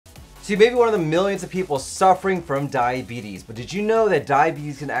So you may be one of the millions of people suffering from diabetes, but did you know that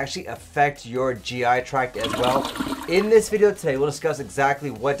diabetes can actually affect your GI tract as well? In this video today, we'll discuss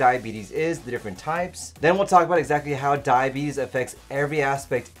exactly what diabetes is, the different types. Then we'll talk about exactly how diabetes affects every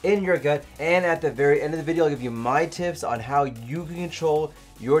aspect in your gut. And at the very end of the video, I'll give you my tips on how you can control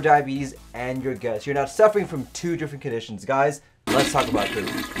your diabetes and your gut, so you're not suffering from two different conditions. Guys, let's talk about food.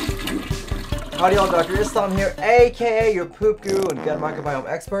 Howdy y'all, Dr. Islam here, aka your poop guru and gut microbiome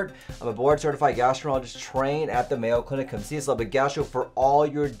expert. I'm a board certified gastroenterologist trained at the Mayo Clinic. Come see us at Gastro for all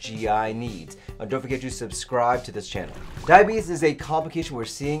your GI needs. And don't forget to subscribe to this channel. Diabetes is a complication we're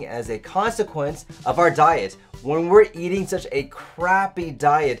seeing as a consequence of our diet. When we're eating such a crappy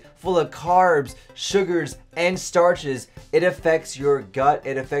diet full of carbs, sugars, and starches, it affects your gut,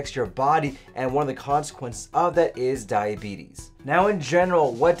 it affects your body, and one of the consequences of that is diabetes. Now, in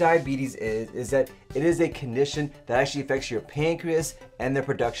general, what diabetes is that it is a condition that actually affects your pancreas and the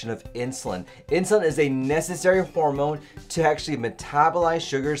production of insulin. Insulin is a necessary hormone to actually metabolize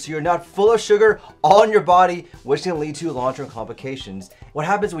sugar, so you're not full of sugar on your body, which can lead to long-term complications. What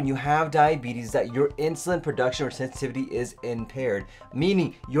happens when you have diabetes is that your insulin production or sensitivity is impaired,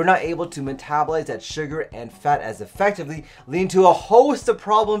 meaning you're not able to metabolize that sugar and fat as effectively, leading to a host of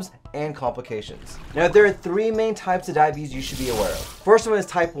problems and complications. Now, there are three main types of diabetes you should be aware of. First one is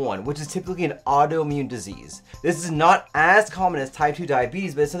type 1, which is typically an autoimmune disease. This is not as common as type 2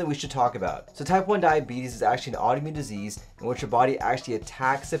 diabetes, but it's something we should talk about. So type 1 diabetes is actually an autoimmune disease in which your body actually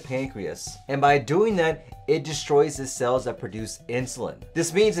attacks the pancreas. And by doing that, it destroys the cells that produce insulin.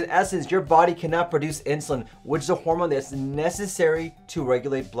 This means, in essence, your body cannot produce insulin, which is a hormone that's necessary to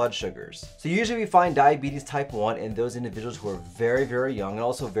regulate blood sugars. So usually we find diabetes type 1 in those individuals who are very, very young and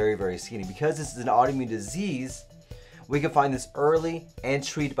also very, very skinny. Because this is an autoimmune disease, we can find this early and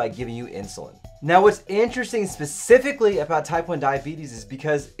treat by giving you insulin. Now, what's interesting specifically about type 1 diabetes is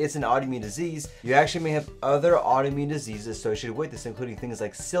because it's an autoimmune disease, you actually may have other autoimmune diseases associated with this, including things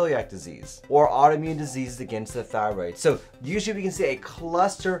like celiac disease or autoimmune diseases against the thyroid. So usually we can see a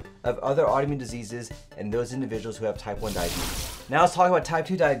cluster of other autoimmune diseases in those individuals who have type 1 diabetes. Now let's talk about type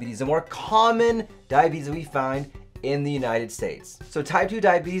 2 diabetes, the more common diabetes that we find in the United States. So type 2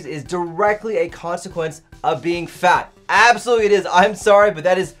 diabetes is directly a consequence of being fat. Absolutely it is. I'm sorry, but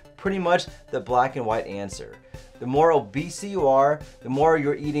that is pretty much the black and white answer. The more obese you are, the more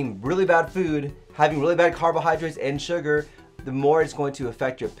you're eating really bad food, having really bad carbohydrates and sugar, the more it's going to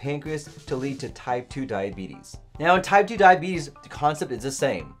affect your pancreas to lead to type 2 diabetes. Now, in type 2 diabetes, the concept is the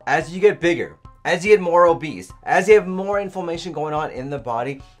same. As you get bigger, as you get more obese, as you have more inflammation going on in the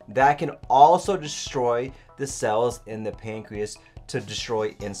body, that can also destroy the cells in the pancreas to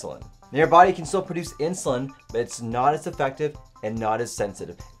destroy insulin. Now, your body can still produce insulin, but it's not as effective and not as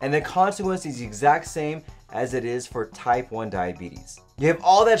sensitive. And the consequence is the exact same as it is for type 1 diabetes. You have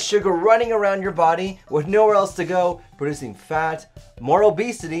all that sugar running around your body with nowhere else to go, producing fat, more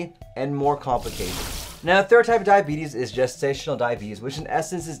obesity, and more complications. Now, the third type of diabetes is gestational diabetes, which in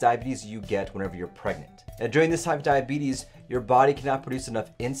essence is diabetes you get whenever you're pregnant. Now, during this type of diabetes, your body cannot produce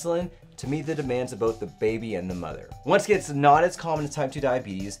enough insulin to meet the demands of both the baby and the mother. Once again, it's not as common as type 2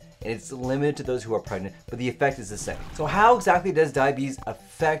 diabetes, and it's limited to those who are pregnant, but the effect is the same. So how exactly does diabetes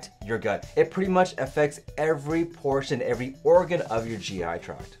affect your gut? It pretty much affects every portion, every organ of your GI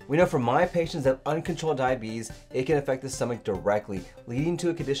tract. We know from my patients that uncontrolled diabetes, it can affect the stomach directly, leading to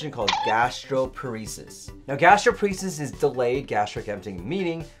a condition called gastroparesis. Now, gastroparesis is delayed gastric emptying,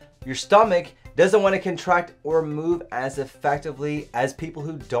 meaning your stomach doesn't want to contract or move as effectively as people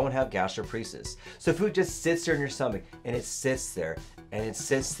who don't have gastroparesis. So food just sits there in your stomach, and it sits there, and it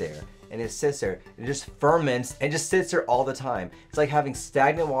sits there, and it sits there. It just ferments and just sits there all the time. It's like having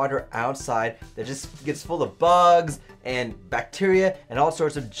stagnant water outside that just gets full of bugs and bacteria and all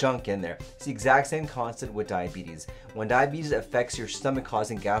sorts of junk in there. It's the exact same concept with diabetes. When diabetes affects your stomach,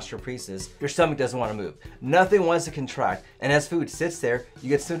 causing gastroparesis, your stomach doesn't want to move. Nothing wants to contract. And as food sits there, you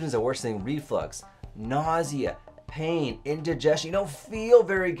get symptoms of worsening reflux, nausea, pain, indigestion. You don't feel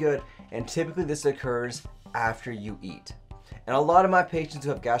very good. And typically this occurs after you eat. And a lot of my patients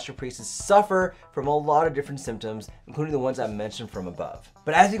who have gastroparesis suffer from a lot of different symptoms, including the ones I mentioned from above.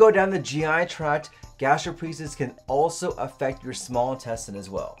 But as you go down the GI tract, gastroparesis can also affect your small intestine as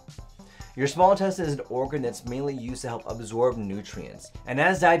well. Your small intestine is an organ that's mainly used to help absorb nutrients. And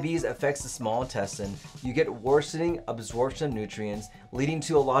as diabetes affects the small intestine, you get worsening absorption of nutrients, leading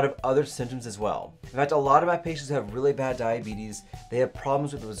to a lot of other symptoms as well. In fact, a lot of my patients who have really bad diabetes, they have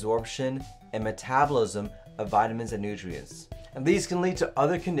problems with absorption and metabolism of vitamins and nutrients. And these can lead to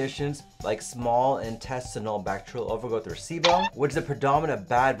other conditions like small intestinal bacterial overgrowth, or SIBO, which is the predominant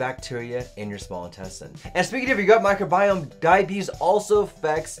bad bacteria in your small intestine. And speaking of your gut microbiome, diabetes also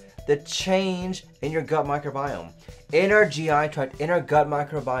affects the change in your gut microbiome. In our GI tract, in our gut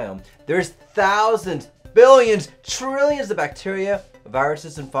microbiome, there's thousands, billions, trillions of bacteria,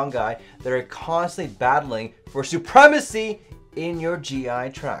 viruses, and fungi that are constantly battling for supremacy in your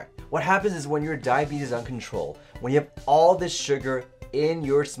GI tract. What happens is when your diabetes is uncontrolled, when you have all this sugar in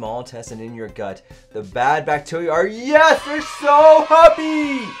your small intestine, in your gut, the bad bacteria are, yes, they're so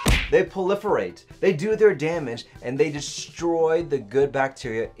happy! They proliferate, they do their damage, and they destroy the good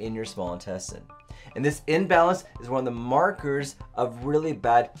bacteria in your small intestine. And this imbalance is one of the markers of really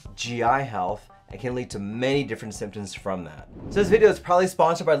bad GI health and can lead to many different symptoms from that. So this video is probably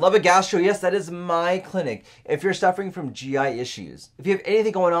sponsored by Love Gastro. Yes, that is my clinic. If you're suffering from GI issues, if you have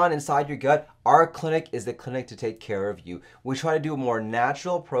anything going on inside your gut, our clinic is the clinic to take care of you. We try to do a more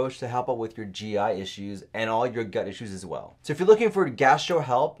natural approach to help out with your GI issues and all your gut issues as well. So if you're looking for gastro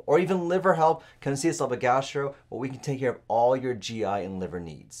help or even liver help, come see us at Love Gastro, where we can take care of all your GI and liver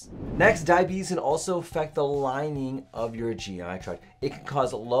needs. Next, diabetes can also affect the lining of your GI tract. It can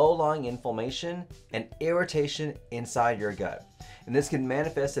cause low-lying inflammation and irritation inside your gut. And this can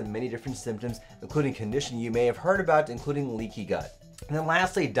manifest in many different symptoms, including condition you may have heard about, including leaky gut. And then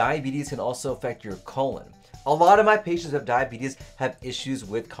lastly, diabetes can also affect your colon. A lot of my patients with diabetes have issues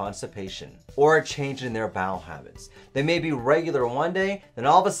with constipation or a change in their bowel habits. They may be regular one day, then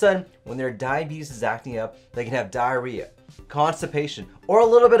all of a sudden, when their diabetes is acting up, they can have diarrhea, constipation, or a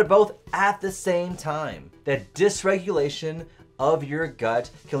little bit of both at the same time. That dysregulation of your gut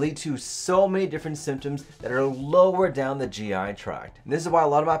can lead to so many different symptoms that are lower down the GI tract. And this is why a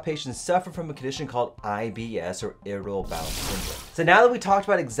lot of my patients suffer from a condition called IBS, or irritable bowel syndrome. So now that we talked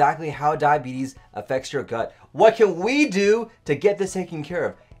about exactly how diabetes affects your gut, what can we do to get this taken care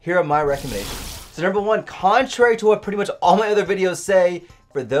of? Here are my recommendations. So number one, contrary to what pretty much all my other videos say,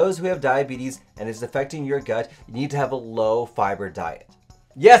 for those who have diabetes and it's affecting your gut, you need to have a low fiber diet.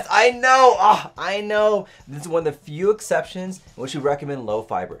 Yes, I know. This is one of the few exceptions in which we recommend low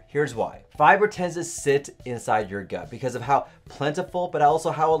fiber. Here's why. Fiber tends to sit inside your gut because of how plentiful, but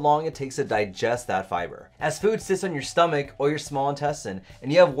also how long it takes to digest that fiber. As food sits on your stomach or your small intestine,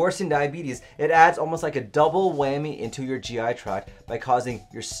 and you have worsening diabetes, it adds almost like a double whammy into your GI tract by causing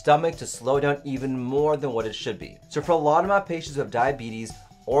your stomach to slow down even more than what it should be. So for a lot of my patients who have diabetes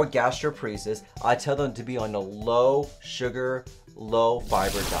or gastroparesis, I tell them to be on a low sugar, low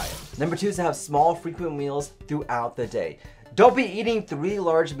fiber diet. Number two is to have small, frequent meals throughout the day. Don't be eating 3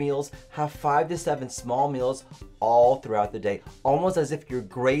 large meals, have 5 to 7 small meals all throughout the day, almost as if you're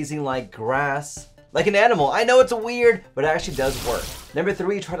grazing like grass, like an animal. I know it's weird, but it actually does work. Number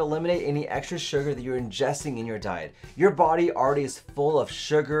 3, try to eliminate any extra sugar that you're ingesting in your diet. Your body already is full of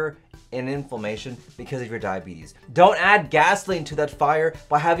sugar and inflammation because of your diabetes. Don't add gasoline to that fire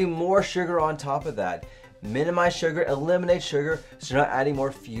by having more sugar on top of that. Minimize sugar, eliminate sugar, so you're not adding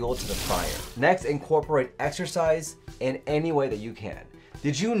more fuel to the fire. Next, incorporate exercise in any way that you can.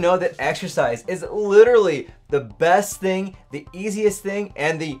 Did you know that exercise is literally the best thing, the easiest thing,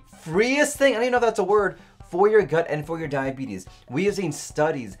 and the freest thing, I don't even know if that's a word, for your gut and for your diabetes? We have seen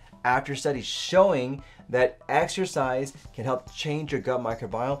studies after studies showing that exercise can help change your gut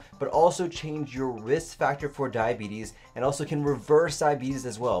microbiome, but also change your risk factor for diabetes, and also can reverse diabetes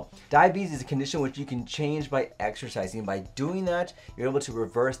as well. Diabetes is a condition which you can change by exercising. By doing that, you're able to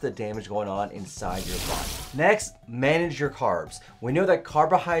reverse the damage going on inside your body. Next, manage your carbs. We know that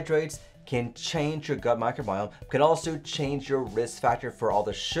carbohydrates can change your gut microbiome, can also change your risk factor for all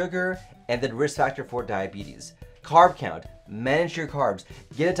the sugar and the risk factor for diabetes. Carb count, manage your carbs.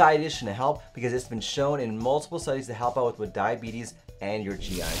 Get a dietitian to help because it's been shown in multiple studies to help out with diabetes and your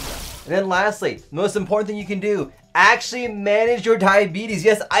GI tract. And then lastly, the most important thing you can do, actually manage your diabetes.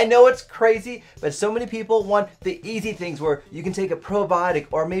 Yes, I know it's crazy, but so many people want the easy things where you can take a probiotic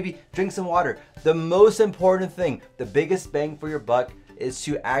or maybe drink some water. The most important thing, the biggest bang for your buck, is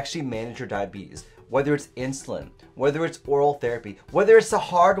to actually manage your diabetes. Whether it's insulin, whether it's oral therapy, whether it's the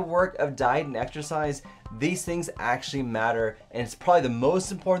hard work of diet and exercise, these things actually matter, and it's probably the most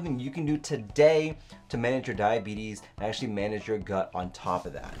important thing you can do today to manage your diabetes and actually manage your gut on top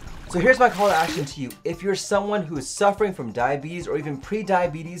of that. So here's my call to action to you. If you're someone who is suffering from diabetes or even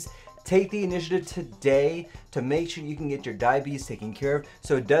pre-diabetes, take the initiative today to make sure you can get your diabetes taken care of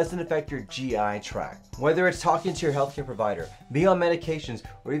so it doesn't affect your GI tract. Whether it's talking to your healthcare provider, being on medications,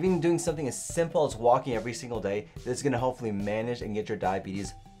 or even doing something as simple as walking every single day, this is gonna hopefully manage and get your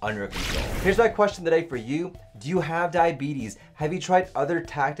diabetes under control. Here's my question today for you. Do you have diabetes? Have you tried other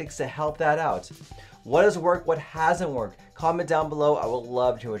tactics to help that out? What has worked? What hasn't worked? Comment down below. I would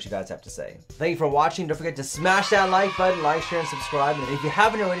love to hear what you guys have to say. Thank you for watching. Don't forget to smash that like button, like, share, and subscribe. And if you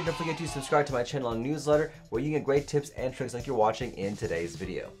haven't already, don't forget to subscribe to my channel and newsletter where you can get great tips and tricks like you're watching in today's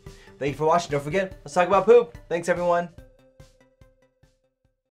video. Thank you for watching. Don't forget, let's talk about poop. Thanks, everyone.